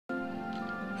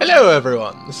Hello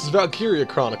everyone, this is Valkyria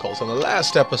Chronicles. On the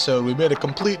last episode we made a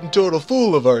complete and total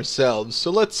fool of ourselves, so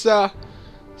let's try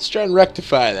and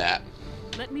rectify that.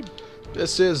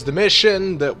 This is the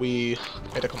mission that we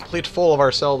made a complete fool of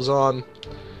ourselves on.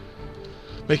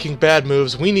 Making bad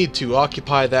moves. We need to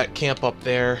occupy that camp up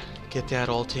there, get that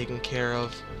all taken care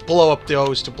of, blow up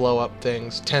those to blow up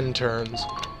things, 10 turns.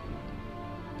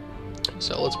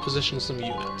 So let's position some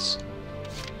units.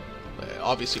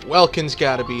 Obviously, Welkin's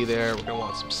got to be there. We're going to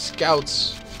want some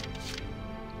scouts.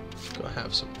 Going to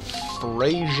have some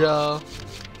Freyja.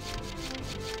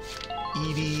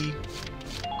 Edie.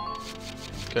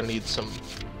 Going to need some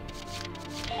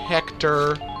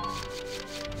Hector.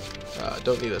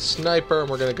 Don't need a sniper. And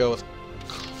we're going to go with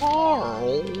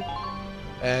Carl.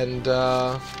 And,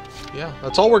 yeah,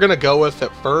 that's all we're going to go with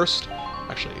at first.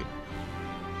 Actually,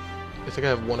 I think I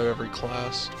have one of every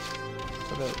class.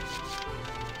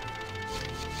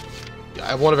 Yeah,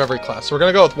 I have one of every class. So we're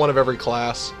going to go with one of every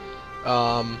class.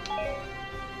 And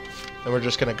we're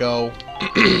just going to go...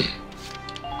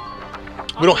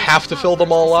 We don't have to fill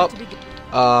them all up.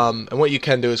 And what you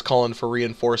can do is call in for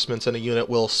reinforcements, and a unit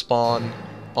will spawn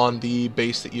on the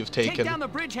base that you've taken. Take down the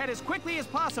bridgehead as quickly as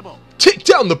possible. Take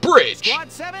down the bridge!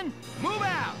 Squad 7, move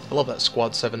out! I love that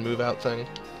Squad 7 move out thing.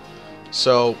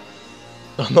 So,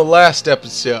 on the last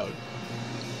episode,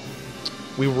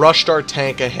 we rushed our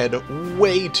tank ahead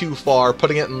way too far,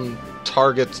 putting it in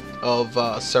targets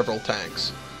of several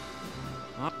tanks.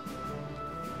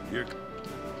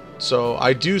 So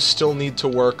I do still need to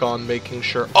work on making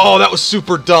sure... Oh, that was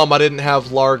super dumb! I didn't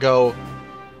have Largo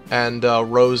and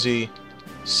Rosie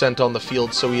sent on the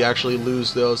field, so we actually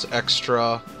lose those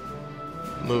extra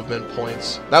movement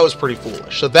points. That was pretty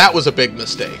foolish. So that was a big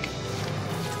mistake.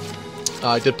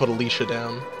 I did put Alicia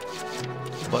down.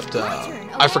 But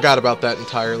I forgot about that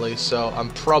entirely, so I'm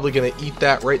probably going to eat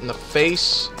that right in the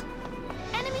face.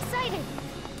 Enemy sighted.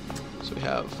 So we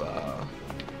have,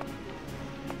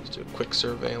 let's do a quick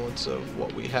surveillance of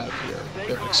what we have here. We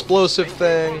have an explosive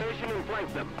thing.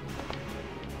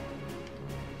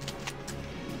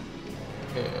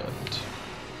 And,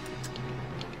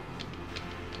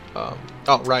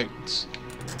 oh, right.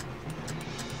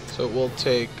 So we'll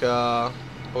take, I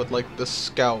would like the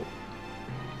scout.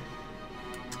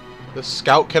 The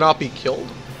scout cannot be killed?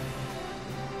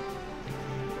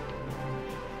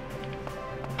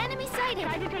 Enemy sighted.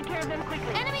 Try to take care of them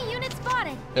quickly. Enemy unit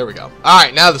spotted. There we go.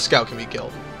 Alright, now the scout can be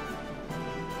killed.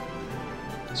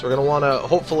 So we're going to want to,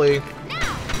 hopefully...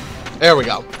 Now. There we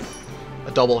go.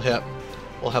 A double hit.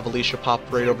 We'll have Alicia pop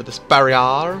right over this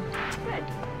barrier. Good.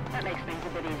 That makes things a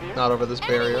bit easier. Not over this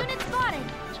barrier. Enemy unit spotted.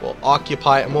 So we'll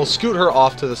occupy it, and we'll scoot her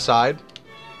off to the side.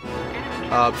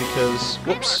 Because...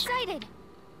 Whoops.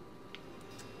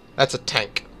 That's a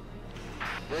tank.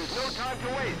 There's no time to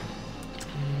waste.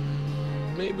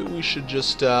 Maybe we should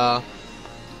just, There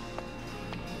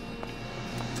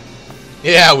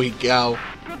we go.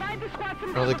 I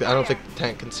don't think the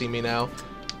tank can see me now.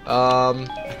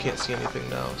 I can't see anything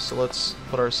now. So let's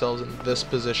put ourselves in this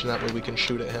position. That way we can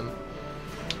shoot at him.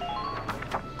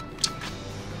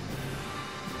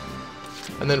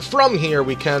 And then from here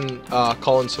we can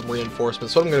call in some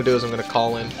reinforcements. So what I'm going to do is I'm going to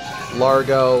call in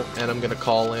Largo, and I'm going to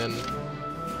call in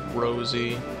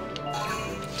Rosie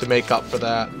to make up for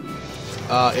that.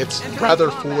 It's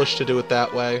rather foolish to do it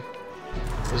that way.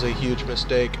 It was a huge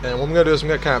mistake. And what I'm going to do is I'm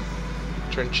going to kind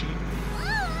of try and cheat.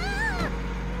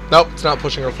 Nope, it's not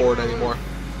pushing her forward anymore.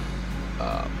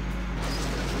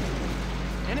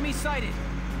 Enemy sighted.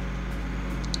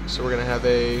 So we're going to have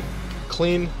a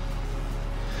clean...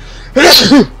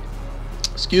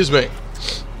 Excuse me.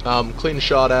 Clean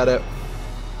shot at it.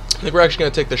 I think we're actually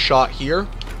going to take the shot here.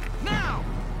 Now.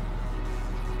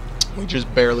 We just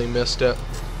barely missed it.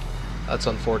 That's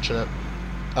unfortunate.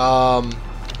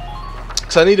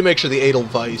 Because I need to make sure the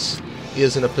Edelweiss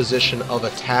is in a position of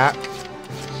attack,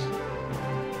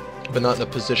 but not in a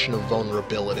position of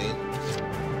vulnerability.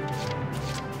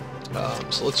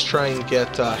 So let's try and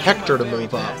get Hector to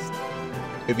move up.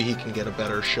 Maybe he can get a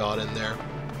better shot in there.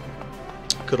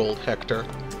 Good old Hector.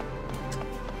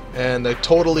 And I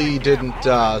totally didn't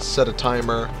set a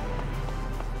timer.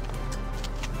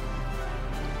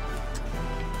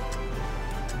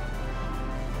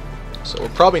 So we're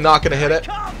probably not going to hit it.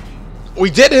 We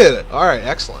did hit it! Alright,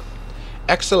 excellent.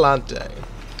 Excelente.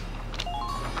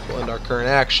 We'll end our current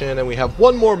action, and we have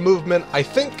one more movement. I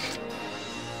think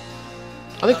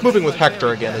moving with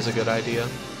Hector again is a good idea.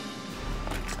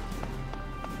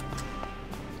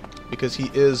 Because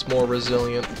he is more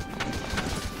resilient.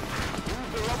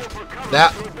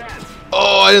 That...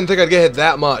 Oh, I didn't think I'd get hit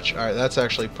that much. Alright, that's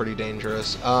actually pretty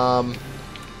dangerous. I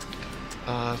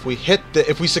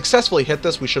If we successfully hit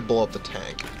this, we should blow up the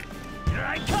tank. Here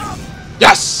I come!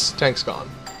 Yes! Tank's gone.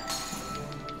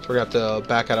 So we're gonna have to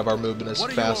back out of our movement as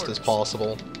What are your fast as orders?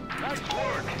 possible. Nice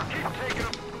work. Keep taking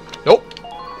 'em. Nope.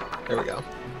 There we go.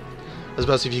 I was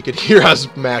about to see if you could hear us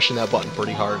mashing that button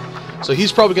pretty hard. So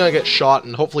he's probably gonna get shot,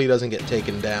 and hopefully he doesn't get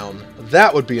taken down.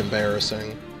 That would be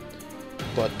embarrassing.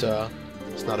 But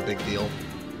it's not a big deal.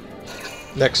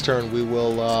 Next turn we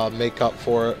will make up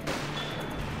for it.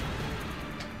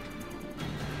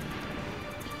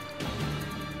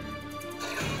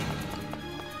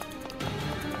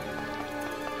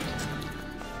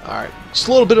 Alright, just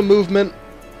a little bit of movement.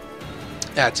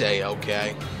 That's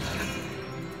A-okay.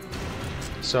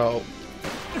 So,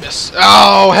 yes.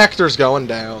 Oh, Hector's going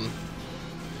down.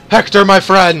 Hector, my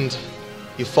friend!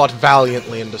 You fought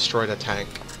valiantly and destroyed a tank.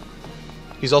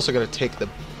 He's also going to take the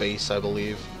base, I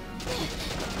believe.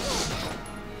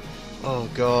 Oh,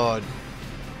 God.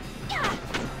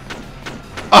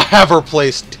 I have her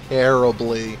placed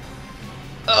terribly.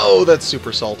 Oh, that's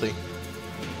super salty.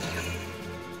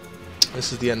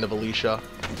 This is the end of Alicia.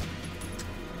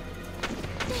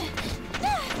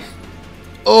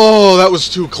 Oh, that was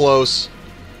too close.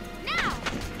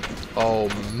 Oh,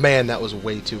 man, that was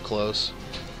way too close.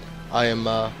 I am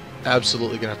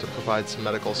absolutely going to have to provide some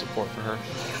medical support for her.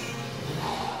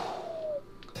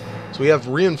 So we have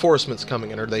reinforcements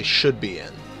coming in, or they should be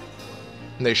in.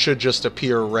 And they should just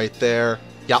appear right there.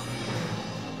 Yep.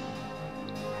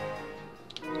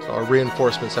 So our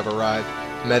reinforcements have arrived.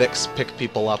 Medics pick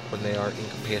people up when they are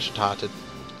incapacitated.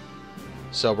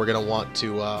 So we're going to want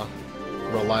to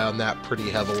rely on that pretty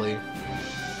heavily.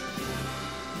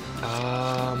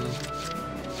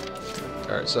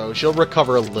 Alright, so she'll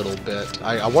recover a little bit.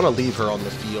 I want to leave her on the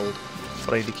field,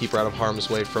 but I need to keep her out of harm's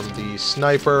way from the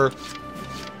sniper.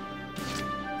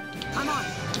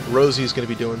 Rosie's going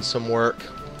to be doing some work.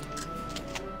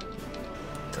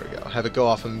 There we go. Have it go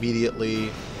off immediately.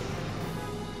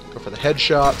 Go for the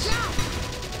headshots.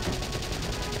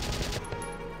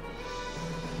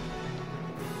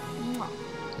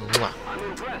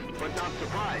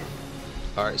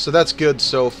 Alright, so that's good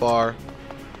so far.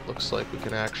 Looks like we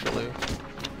can actually...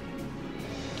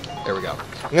 There we go.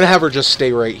 I'm going to have her just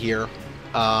stay right here.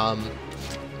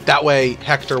 That way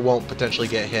Hector won't potentially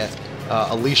get hit.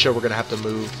 Alicia, we're going to have to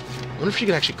move. I wonder if she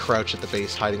can actually crouch at the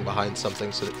base, hiding behind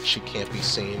something so that she can't be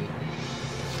seen.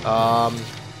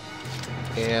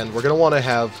 And we're going to want to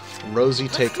have Rosie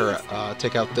take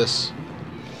out this.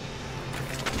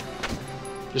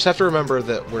 Just have to remember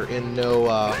that we're in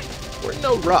no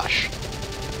rush.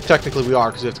 Technically we are,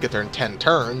 because we have to get there in 10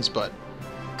 turns, but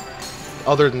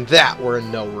other than that, we're in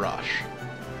no rush.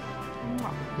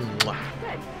 Mwah.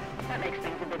 Good. That makes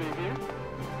things a bit easier.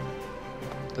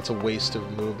 That's a waste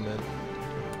of movement.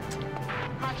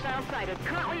 Hostile sighted.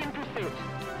 Currently in pursuit.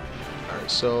 Alright,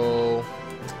 so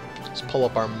let's pull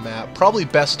up our map. Probably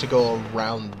best to go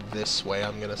around this way,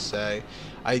 I'm gonna say.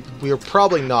 We are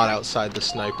probably not outside the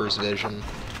sniper's vision,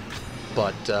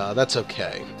 but that's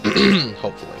okay.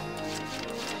 Hopefully.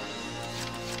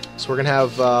 So we're gonna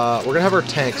have our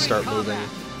tank start moving.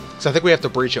 So I think we have to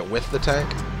breach it with the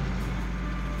tank,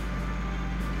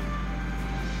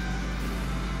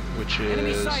 which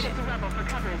is there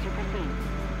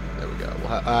we go.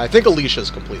 I think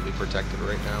Alicia's completely protected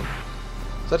right now.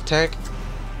 Is that a tank?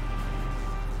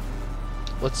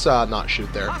 Let's not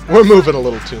shoot there. We're moving a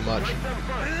little too much.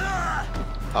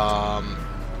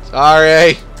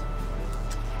 Sorry.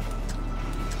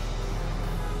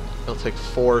 It'll take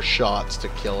 4 shots to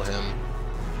kill him.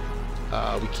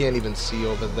 We can't even see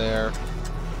over there.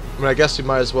 I mean, I guess we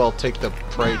might as well take the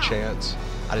prey chance.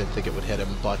 I didn't think it would hit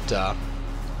him, but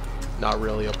not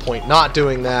really a point not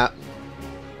doing that.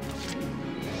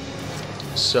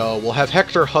 So we'll have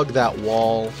Hector hug that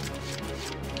wall.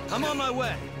 I'm on my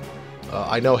way.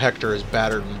 I know Hector is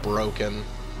battered and broken.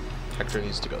 Hector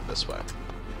needs to go this way.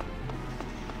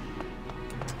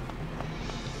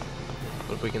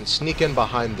 But if we can sneak in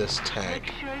behind this tank,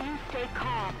 Make sure you stay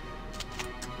calm.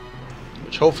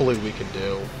 which hopefully we can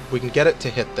do, we can get it to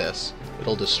hit this,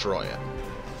 it'll destroy it.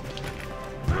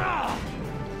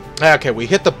 Okay, we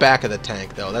hit the back of the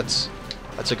tank though. That's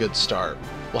a good start.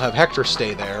 We'll have Hector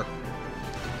stay there.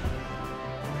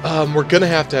 We're gonna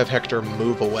have to have Hector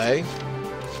move away.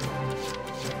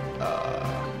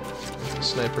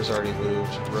 Sniper's already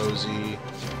moved. Rosie.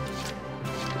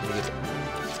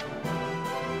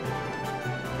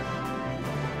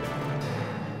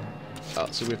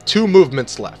 So we have 2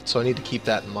 movements left, so I need to keep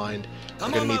that in mind.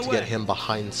 I'm going to need to get him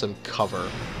behind some cover,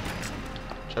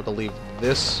 which I believe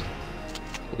this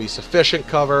will be sufficient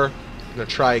cover. I'm going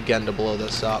to try again to blow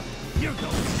this up.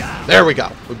 There we go.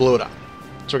 We blew it up.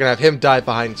 So we're gonna have him dive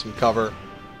behind some cover.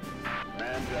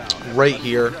 Right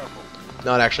here.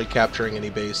 Not actually capturing any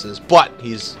bases, but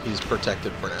he's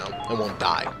protected for now and won't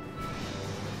die.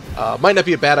 Might not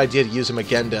be a bad idea to use him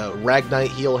again to Ragnite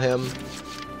heal him,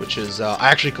 which is, I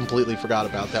actually completely forgot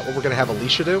about that. What we're going to have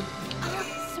Alicia do,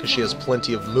 because she has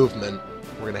plenty of movement,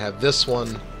 we're going to have this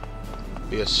one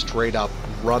be a straight up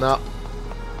run up.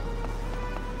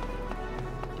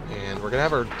 And we're going to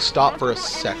have her stop for a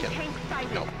second.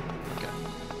 No. Okay.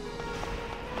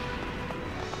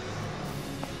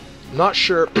 Not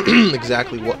sure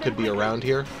exactly what could be around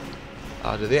here.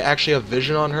 Do they actually have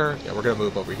vision on her? Yeah, we're going to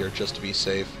move over here just to be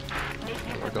safe.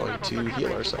 And we're going to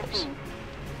heal ourselves.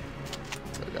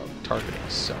 There we go. Targeting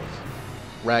self.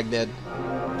 Ragned.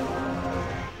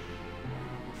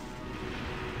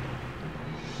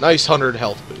 Nice 100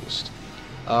 health boost.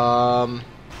 Yeah,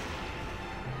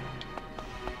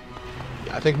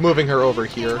 I think moving her over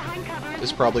here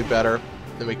is probably better.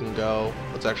 Then we can go.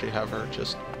 Let's actually have her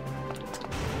just... I'm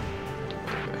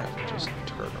going to have to just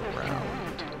turn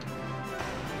around.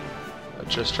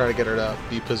 Just try to get her to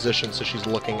be positioned so she's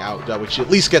looking out, which she at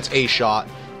least gets a shot,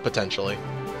 potentially.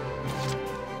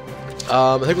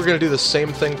 I think we're going to do the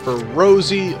same thing for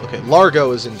Rosie. Okay,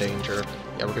 Largo is in danger.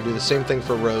 Yeah, we're going to do the same thing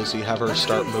for Rosie, have her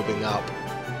start moving up.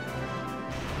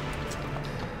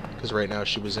 Because right now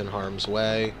she was in harm's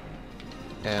way.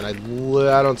 And I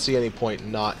don't see any point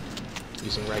not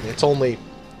using Ragnar. It's only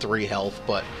 3 health,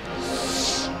 but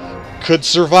could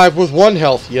survive with 1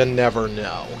 health, you never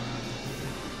know.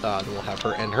 Then we'll have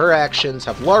her end her actions,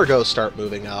 have Largo start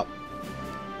moving up.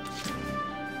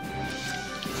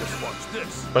 Just watch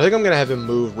this. But I think I'm going to have him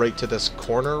move right to this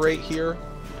corner right here.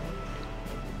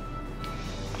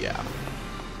 Yeah.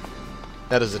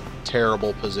 That is a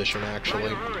terrible position, actually.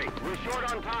 Hurry, we're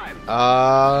short on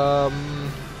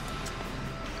time.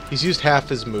 He's used half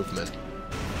his movement.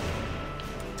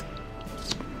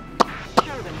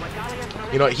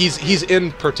 You know, he's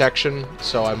in protection,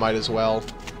 so I might as well.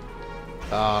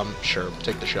 Sure,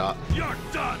 take the shot. You're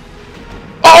done.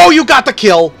 Oh, you got the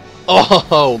kill!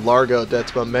 Oh, Largo,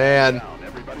 that's my man.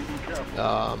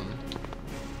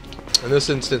 In this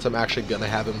instance, I'm actually gonna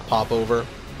have him pop over.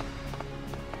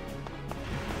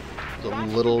 It's a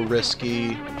little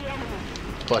risky,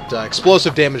 but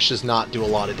explosive damage does not do a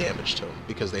lot of damage to him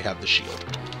because they have the shield.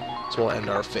 So we'll end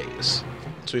our phase.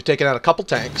 So we've taken out a couple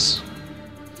tanks.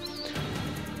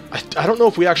 I don't know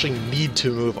if we actually need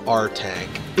to move our tank.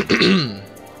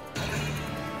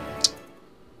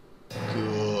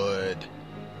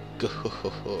 Good.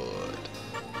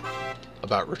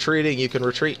 About retreating, you can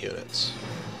retreat units.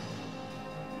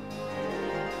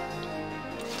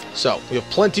 So, we have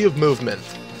plenty of movement.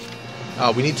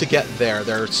 We need to get there.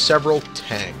 There are several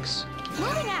tanks.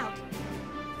 Moving out.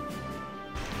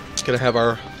 Gonna have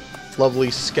our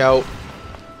lovely scout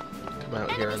come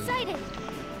out here and...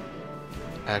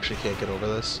 I actually can't get over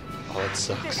this. Oh, that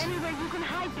sucks. Anywhere you can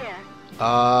hide there.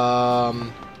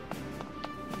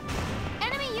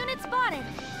 Enemy unit spotted.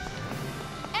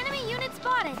 Enemy unit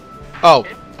spotted. Oh,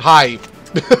 hi,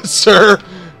 sir.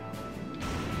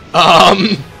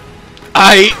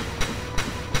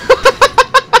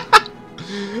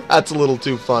 That's a little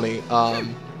too funny. You're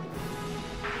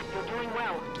doing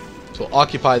well. So we'll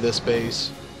occupy this base.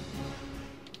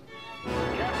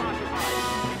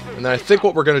 And then I think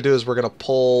what we're going to do is we're going to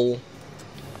pull...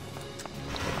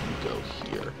 Go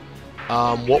here.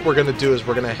 What we're going to do is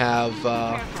we're going to have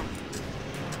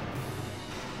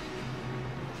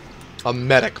a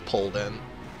medic pulled in.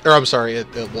 Or, I'm sorry,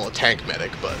 well, a tank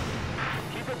medic, but...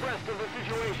 Keep abreast of the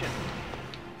situation.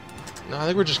 No, I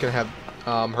think we're just going to have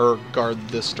her guard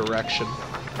this direction.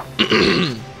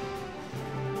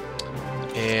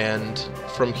 And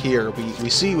from here, we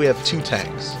see we have 2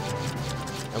 tanks.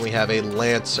 And we have a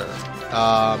Lancer. What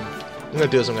I'm going to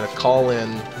do is I'm going to call in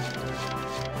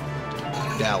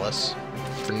Dallas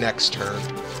for next turn.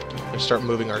 And start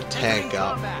moving our tank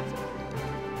up.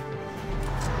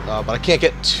 But I can't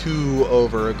get too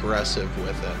over-aggressive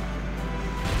with it.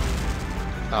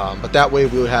 But that way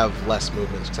we would have less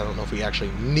movements, because I don't know if we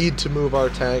actually need to move our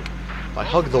tank. If I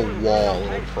hug the wall,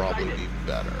 it'll probably be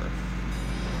better.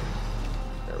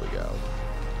 There we go.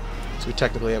 So we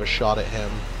technically have a shot at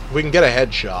him. If we can get a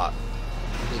headshot,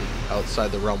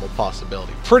 outside the realm of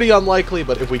possibility. Pretty unlikely,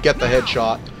 but if we get the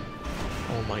headshot...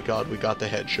 Oh my god, we got the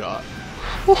headshot.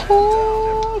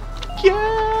 Oh,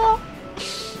 yeah!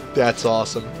 That's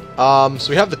awesome. So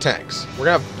we have the tanks. We're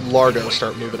gonna have Largo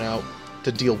start moving out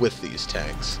to deal with these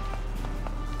tanks.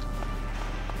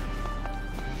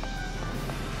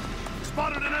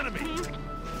 Spotted an enemy.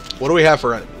 What do we have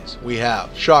for enemies? We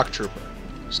have Shock Trooper,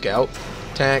 Scout,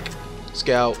 Tank,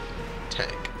 Scout,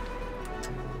 Tank.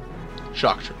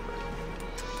 Shock Trooper.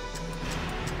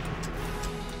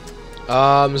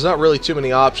 There's not really too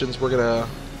many options. We're gonna...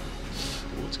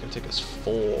 Ooh, it's gonna take us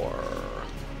 4.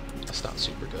 That's not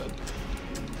super good.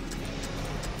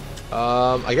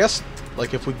 I guess,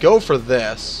 like, if we go for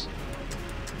this...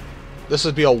 This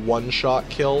would be a one-shot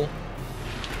kill.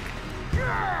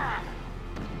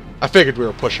 I figured we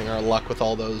were pushing our luck with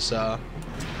all those,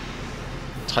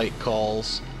 tight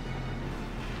calls.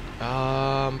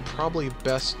 Probably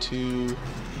best to...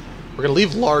 We're gonna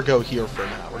leave Largo here for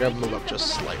now. We're gonna move up just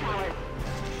slightly.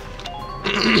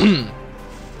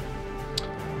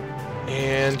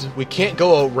 And we can't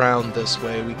go around this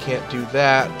way. We can't do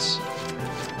that.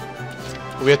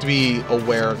 We have to be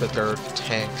aware that there are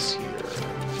tanks here.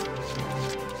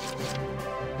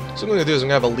 So what I'm gonna do is I'm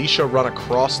gonna have Alicia run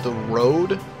across the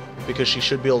road because she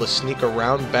should be able to sneak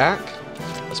around back.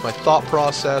 That's my thought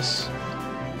process.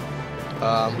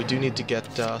 We do need to get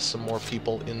some more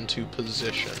people into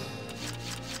position.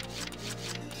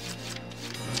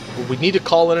 We need to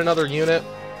call in another unit.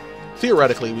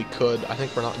 Theoretically, we could. I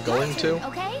think we're not going to.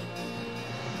 Okay.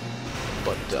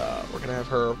 But we're going to have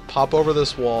her pop over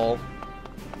this wall.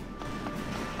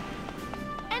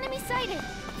 Enemy sighted.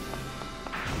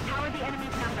 How are the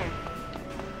enemy's numbers?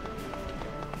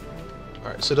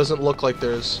 Alright, so it doesn't look like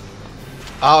there's...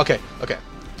 Ah, okay, okay.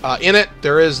 In it,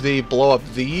 there is the blow up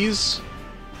these.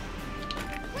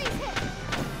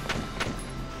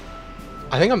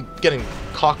 I think I'm getting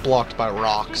cock-blocked by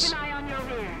rocks. Keep an eye on your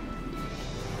rear.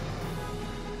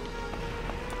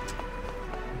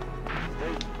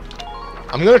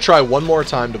 I'm gonna try one more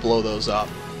time to blow those up.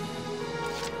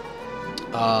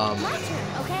 My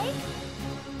turn, okay?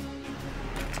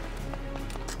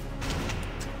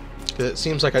 It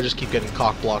seems like I just keep getting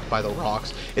cock-blocked by the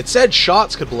rocks. It said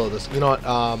shots could blow this. You know what?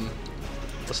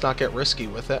 Let's not get risky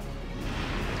with it.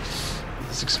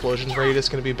 This explosion radius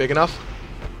gonna be big enough.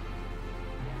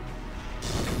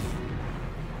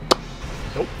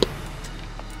 Nope.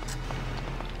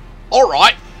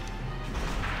 Alright!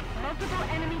 Multiple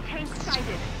enemy tanks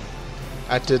sighted.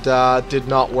 That did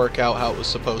not work out how it was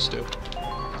supposed to.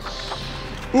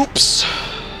 Oops!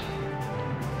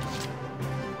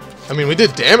 I mean, we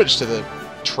did damage to the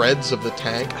treads of the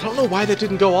tank. I don't know why that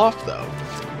didn't go off, though.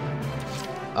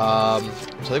 So I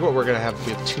think what we're gonna have,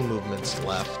 we have 2 movements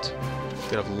left.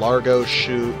 We're gonna have Largo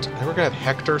shoot. I think we're gonna have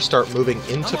Hector start moving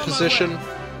into position.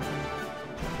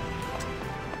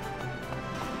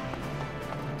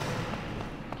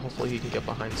 Hopefully he can get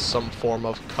behind some form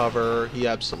of cover. He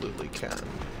absolutely can.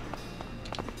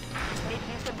 Make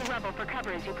use of the rubble for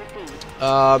cover as you proceed.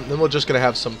 Then we're just gonna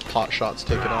have some pot shots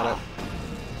taken on it.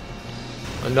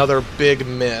 Another big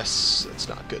miss. That's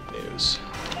not good news.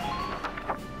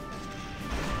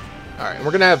 Alright, and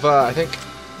we're gonna have, I think...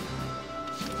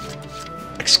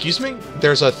 Excuse me?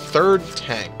 There's a 3rd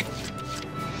tank.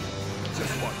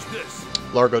 Just watch this.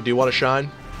 Largo, do you want to shine?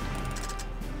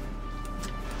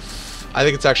 I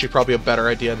think it's actually probably a better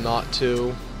idea not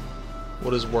to.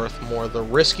 What is worth more, the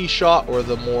risky shot or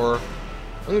the more...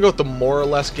 I'm gonna go with the more or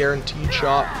less guaranteed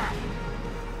shot.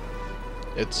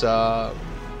 It's,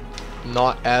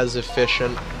 not as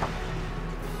efficient,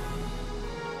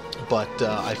 but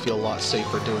I feel a lot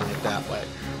safer doing it that way.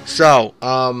 So,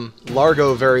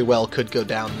 Largo very well could go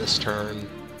down this turn.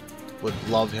 Would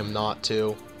love him not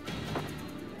to.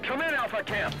 Come in, Alpha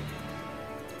Camp.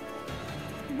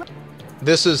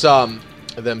 This is them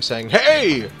saying,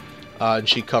 "Hey!" And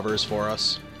she covers for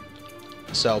us.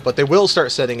 So, but they will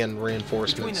start setting in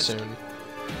reinforcements soon.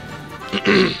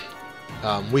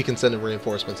 We can send in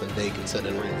reinforcements and they can send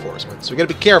in reinforcements. So we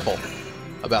gotta be careful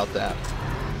about that.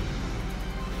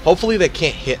 Hopefully they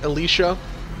can't hit Alicia.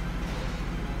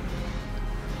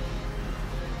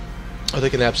 Oh, they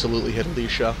can absolutely hit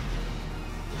Alicia.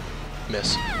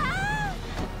 Miss.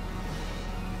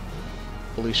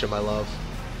 Alicia, my love.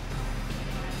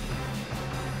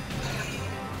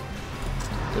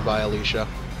 Goodbye, Alicia.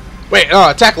 Wait,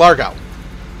 attack Largo.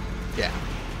 Yeah.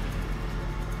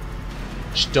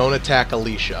 Just don't attack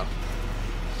Alicia.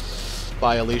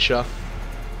 Bye, Alicia.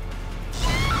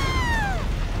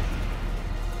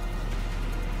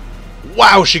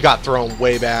 Wow, she got thrown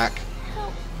way back.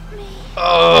 Help me.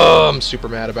 Oh, I'm super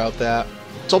mad about that.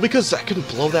 It's all because I couldn't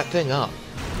blow that thing up.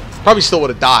 Probably still would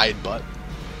have died, but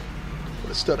would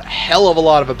have stood a hell of a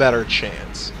lot of a better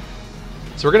chance.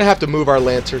 So we're gonna have to move our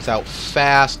Lancers out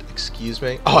fast. Excuse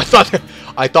me. Oh,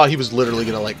 I thought he was literally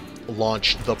gonna like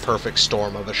launch the perfect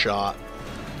storm of a shot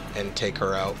and take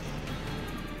her out.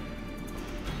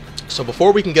 So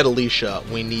before we can get Alicia,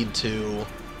 we need to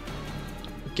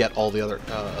get all the other...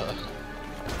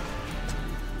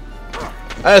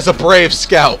 That is a brave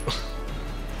scout.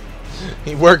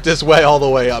 He worked his way all the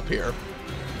way up here.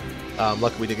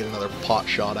 Luckily we did get another pot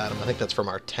shot at him. I think that's from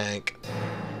our tank.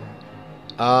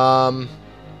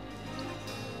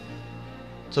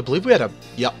 So I believe we had a...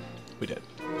 Yep, we did.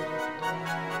 So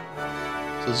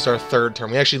this is our third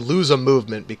turn. We actually lose a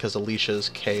movement because Alicia's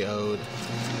KO'd.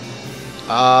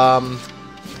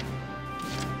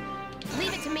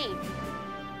 Leave it to me.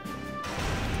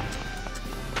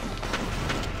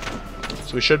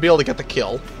 So we should be able to get the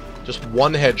kill. Just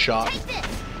one headshot. Take this.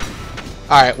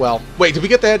 Alright, well... Wait, did we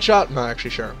get the headshot? I'm not actually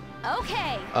sure.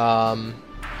 Okay.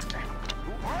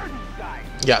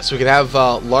 Yeah, so we can have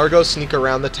Largo sneak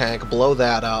around the tank, blow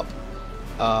that up,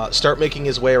 start making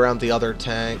his way around the other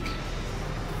tank.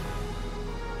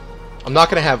 I'm not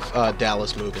going to have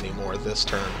Dallas move anymore this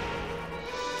turn.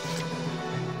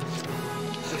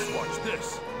 Just watch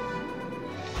this.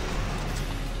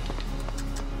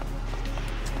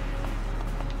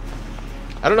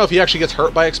 I don't know if he actually gets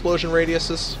hurt by explosion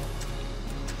radiuses,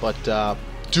 but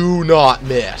do not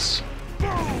miss.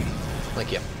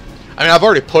 Thank you. I mean, I've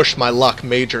already pushed my luck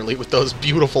majorly with those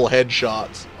beautiful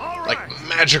headshots. Like,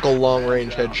 magical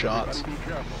long-range headshots.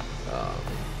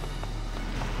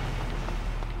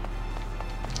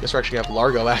 Guess we're actually going to have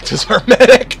Largo act as our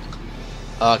medic.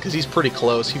 Because he's pretty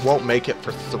close. He won't make it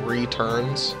for 3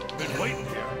 turns.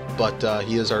 But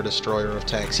he is our destroyer of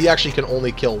tanks. He actually can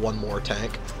only kill one more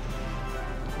tank.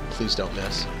 Please don't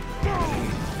miss.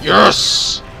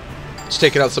 Yes! It's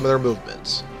taking out some of their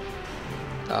movements.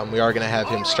 We are going to have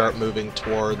him start moving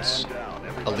towards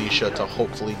Alicia to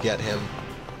hopefully get her.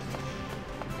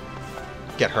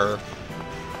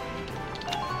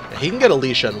 Yeah, he can get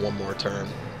Alicia in one more turn.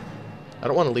 I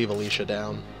don't want to leave Alicia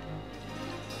down.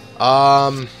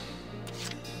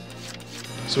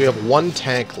 So we have 1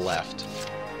 tank left.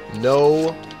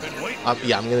 No...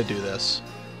 yeah, I'm going to do this.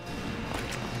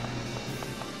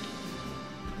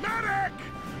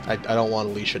 I don't want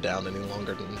Alicia down any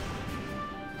longer than...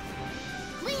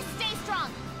 Please stay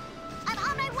strong. I'm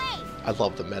on my way. I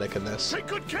love the medic in this. Take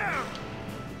good care.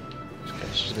 Okay,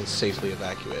 she's been safely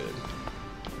evacuated.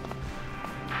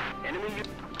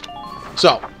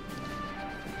 So,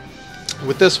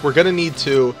 with this, we're going to need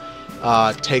to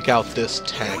take out this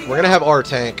tank. We're going to have our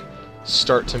tank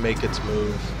start to make its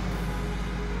move.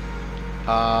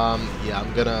 Yeah,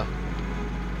 I'm going to...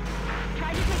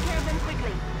 Try to take care of them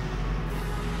quickly.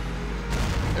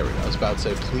 There we go. I was about to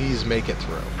say, please make it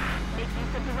through.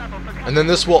 And then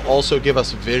this will also give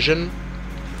us vision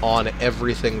on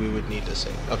everything we would need to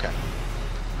see. Okay.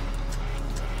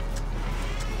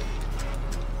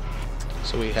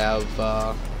 So we have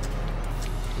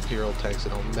Imperial tanks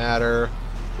that don't matter.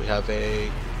 We have a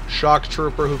shock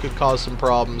trooper who could cause some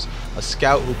problems. A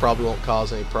scout who probably won't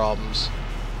cause any problems.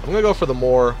 I'm going to go for the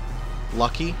more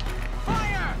lucky.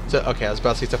 Okay, I was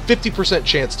about to say, it's a 50%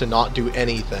 chance to not do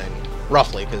anything.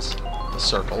 Roughly, because the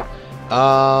circle.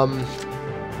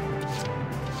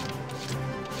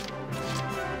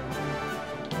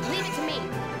 Leave it to me.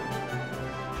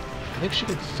 I think she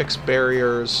can fix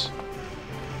barriers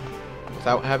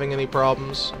without having any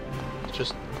problems.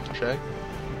 Just check.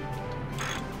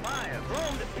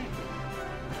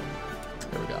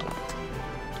 There we go.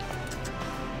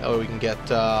 That way we can get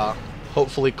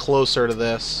hopefully closer to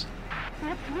this.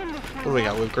 What do we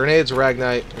got? We have grenades,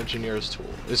 Ragnite, engineer's tool.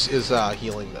 This is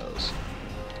healing those.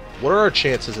 What are our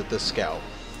chances at this scout?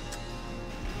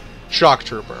 Shock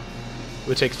trooper. It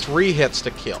would take 3 hits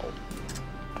to kill.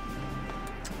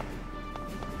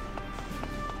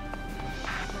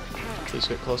 Please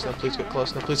get close enough, please get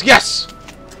close enough, please. Yes!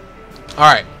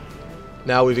 Alright.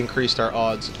 Now we've increased our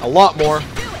odds a lot more.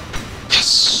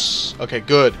 Yes! Okay,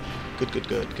 good. Good, good,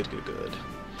 good, good, good, good.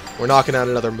 We're knocking out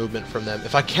another movement from them.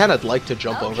 If I can, I'd like to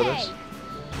jump over this.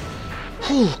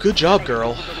 Whew, good job,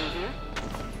 girl.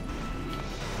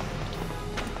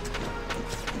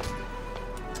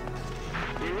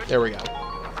 There we go.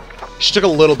 She took a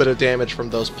little bit of damage from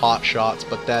those pot shots,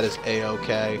 but that is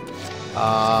a-okay.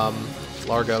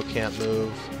 Largo can't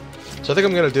move. So I think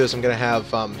I'm going to do is I'm going to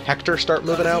have Hector start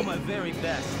moving out.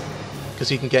 Because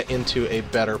he can get into a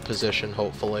better position,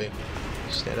 hopefully.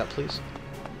 Stand up, please.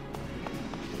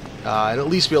 And at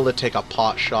least be able to take a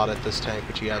pot shot at this tank,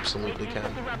 which he absolutely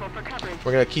can.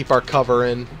 We're going to keep our cover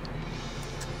in.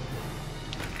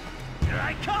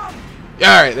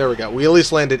 Alright, there we go. We at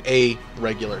least landed a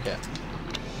regular hit.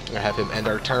 I'm going to have him end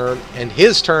our turn, and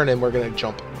his turn, and we're going to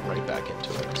jump right back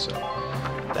into it. So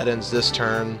that ends this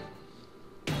turn.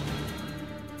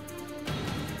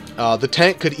 The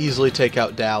tank could easily take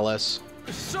out Dallas.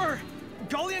 Sir,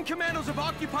 Gullian commandos have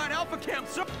occupied Alpha Camp,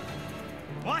 sir.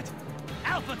 What?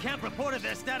 Alpha Camp reported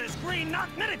their status green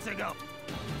not minutes ago.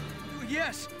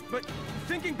 yes, but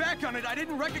thinking back on it, I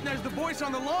didn't recognize the voice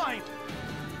on the line.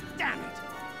 Damn it!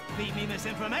 Feed me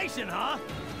misinformation, huh?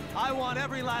 I want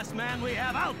every last man we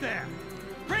have out there.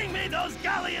 Bring me those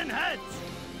galleon heads!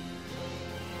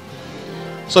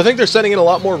 So I think they're sending in a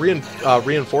lot more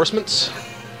reinforcements.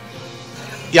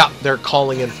 Yeah, they're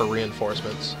calling in for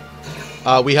reinforcements.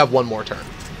 We have one more turn.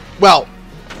 Well,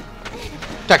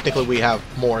 technically we have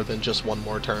more than just one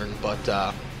more turn, but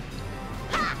there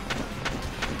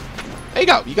you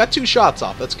go. You got 2 shots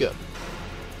off. That's good.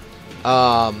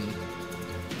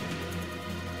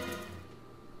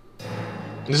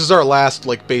 This is our last,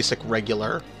 like, basic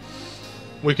regular.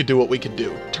 We could do what we could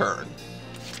do. Turn.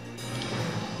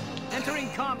 Entering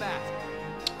combat.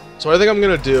 So what I think I'm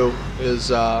gonna do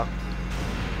is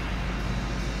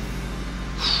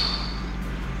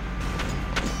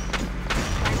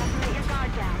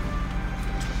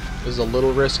this is a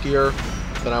little riskier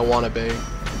than I want to be.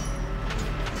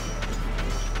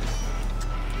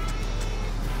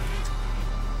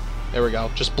 There we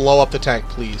go. Just blow up the tank,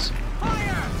 please.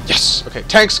 Yes! Okay,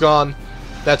 tank's gone.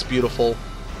 That's beautiful.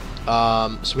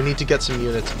 So we need to get some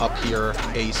units up here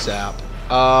ASAP.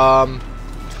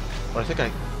 But I think I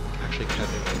actually can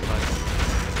do it.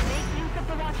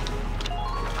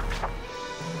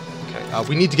 Okay,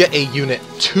 we need to get a unit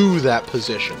to that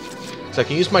position. So I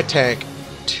can use my tank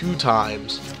 2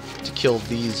 times to kill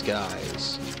these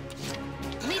guys.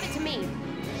 Leave it to me.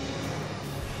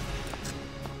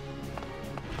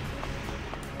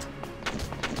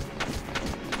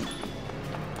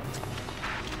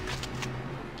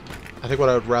 I think what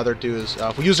I would rather do is,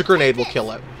 if we use a grenade, we'll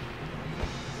kill it.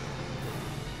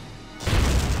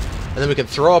 And then we can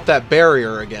throw up that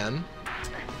barrier again.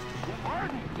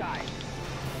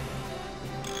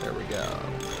 There we go.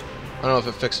 I don't know if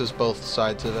it fixes both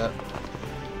sides of it.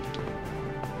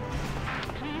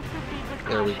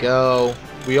 There we go.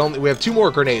 We have 2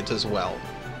 more grenades as well.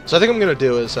 So I think I'm gonna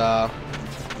do is end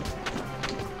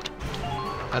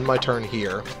my turn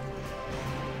here.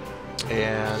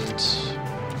 And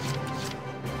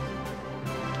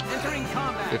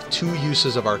we have 2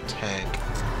 uses of our tank.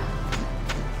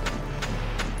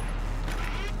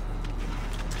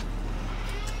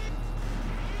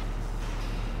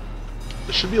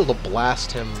 I should be able to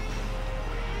blast him.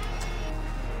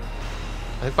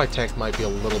 I think my tank might be a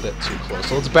little bit too close.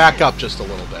 So let's back up just a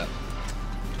little bit.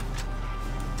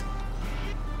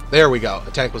 There we go.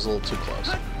 The tank was a little too close.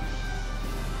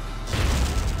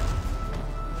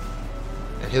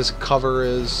 And his cover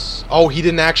is... Oh, he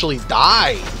didn't actually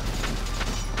die!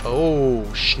 Oh,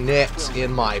 schnitz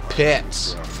in my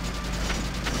pits.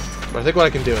 But I think what I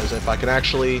can do is if I can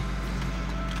actually...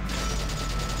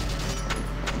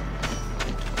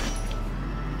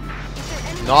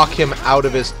 knock him out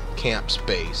of his camp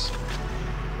space.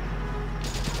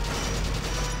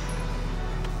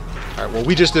 Alright, well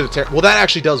we just did a well, that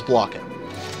actually does block it.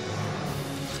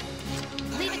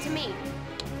 Leave it to me.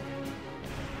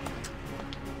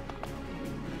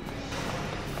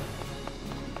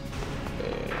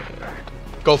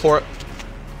 Go for it.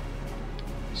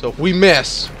 So if we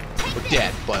miss, we're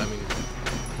dead. But I mean,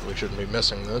 we shouldn't be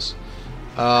missing this.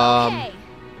 Okay.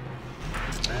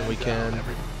 And we can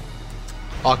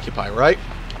occupy, right?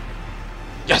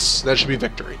 Yes, that should be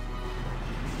victory.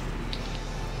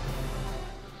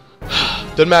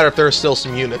 Doesn't matter if there are still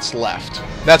some units left.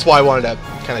 That's why I wanted to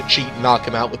kind of cheat and knock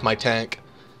him out with my tank.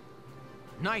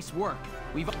 Nice work.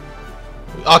 We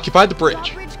occupied the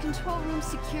bridge. Drawbridge control room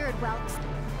secured, Welks.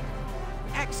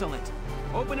 Excellent.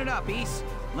 Open it up, East.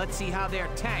 Let's see how their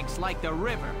tanks like the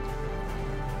river.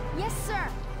 Yes, sir.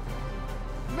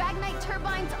 Ragnite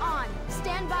turbines on.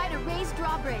 Stand by to raise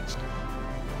drawbridge.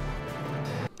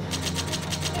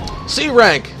 C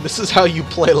rank. This is how you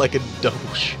play like a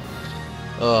douche.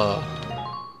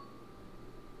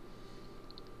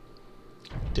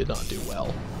 Did not do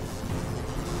well.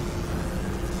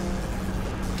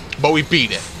 But we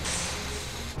beat it.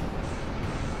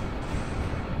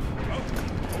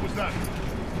 What was that?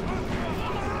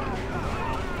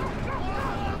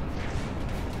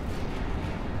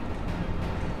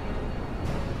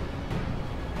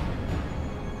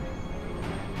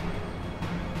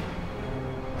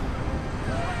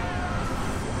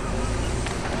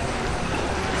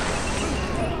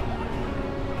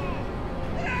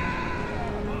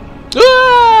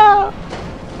 Ah!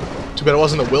 Too bad it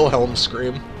wasn't the Wilhelm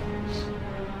scream.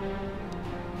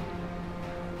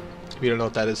 If you don't know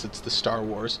what that is, it's the Star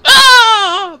Wars.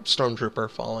 Ah!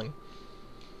 Stormtrooper falling.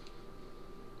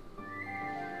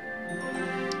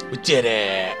 We did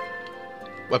it!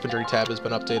 Weaponry tab has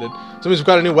been updated. So that means we've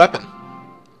got a new weapon.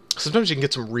 Sometimes you can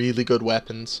get some really good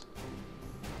weapons.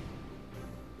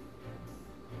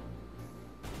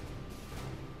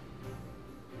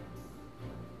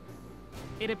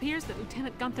 It appears that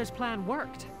Lieutenant Gunther's plan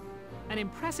worked. An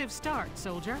impressive start,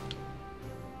 soldier.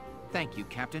 Thank you,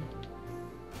 Captain.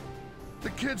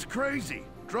 The kid's crazy.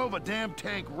 Drove a damn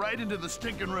tank right into the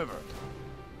stinking river.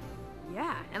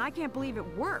 Yeah, and I can't believe it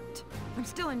worked. I'm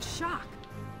still in shock.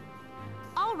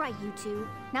 All right, you two.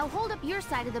 Now hold up your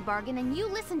side of the bargain and you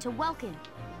listen to Welkin.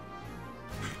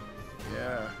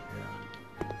 Yeah.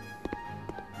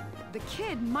 The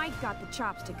kid might got the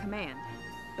chops to command,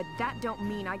 but that don't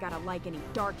mean I gotta like any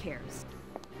dark hairs.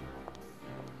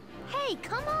 Hey,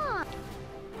 come on!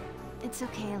 It's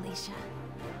okay, Alicia.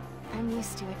 I'm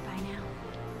used to it by now.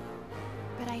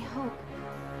 But I hope...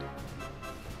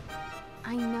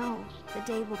 I know the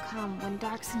day will come when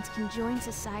Darksons can join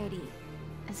society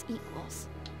as equals.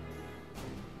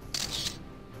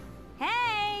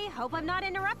 Hey! Hope I'm not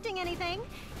interrupting anything.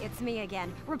 It's me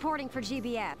again, reporting for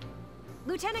GBF.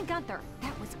 Lieutenant Gunther,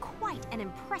 that was quite an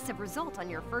impressive result on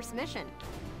your first mission.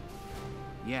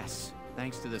 Yes,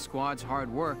 thanks to the squad's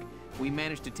hard work, we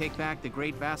managed to take back the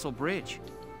Great Vassal Bridge.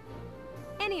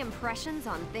 Any impressions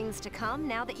on things to come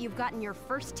now that you've gotten your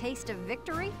first taste of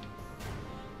victory?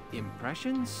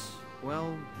 Impressions?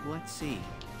 Well, let's see.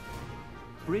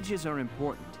 Bridges are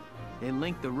important. They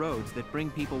link the roads that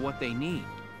bring people what they need.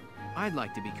 I'd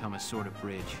like to become a sort of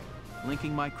bridge,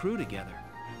 linking my crew together.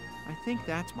 I think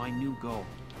that's my new goal.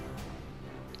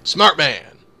 Smart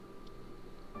man.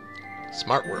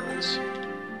 Smart words.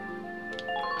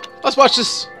 Let's watch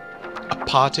this. A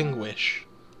Parting Wish.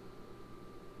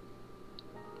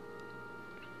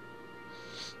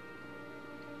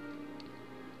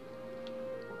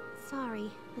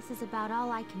 Sorry, this is about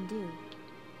all I can do.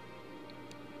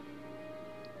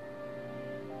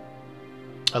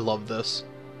 I love this.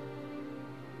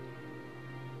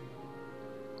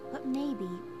 But maybe,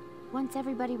 once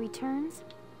everybody returns,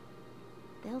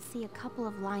 they'll see a couple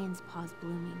of lion's paws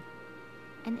blooming.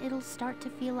 And it'll start to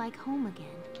feel like home again.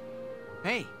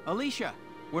 Hey, Alicia,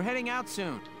 we're heading out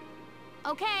soon.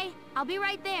 Okay, I'll be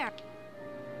right there.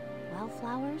 Well,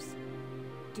 Flowers,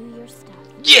 do your stuff.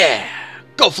 Yeah!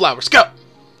 Go, Flowers, go!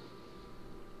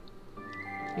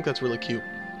 I think that's really cute.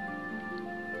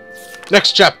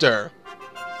 Next chapter.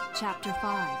 Chapter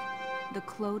 5. The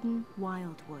Cloden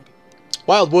Wildwood.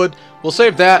 Wildwood. We'll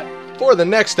save that for the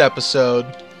next episode.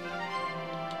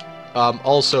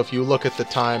 Also, if you look at the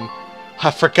time, I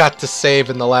forgot to save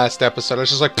in the last episode. I was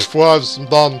just like, I'm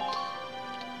done.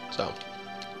 So,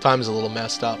 time's a little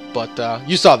messed up, but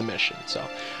you saw the mission. So,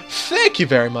 thank you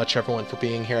very much, everyone, for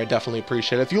being here. I definitely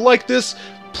appreciate it. If you like this,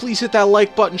 please hit that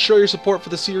like button. Show your support for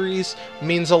the series. It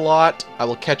means a lot. I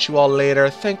will catch you all later.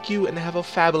 Thank you, and have a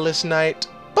fabulous night.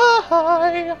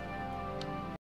 Bye!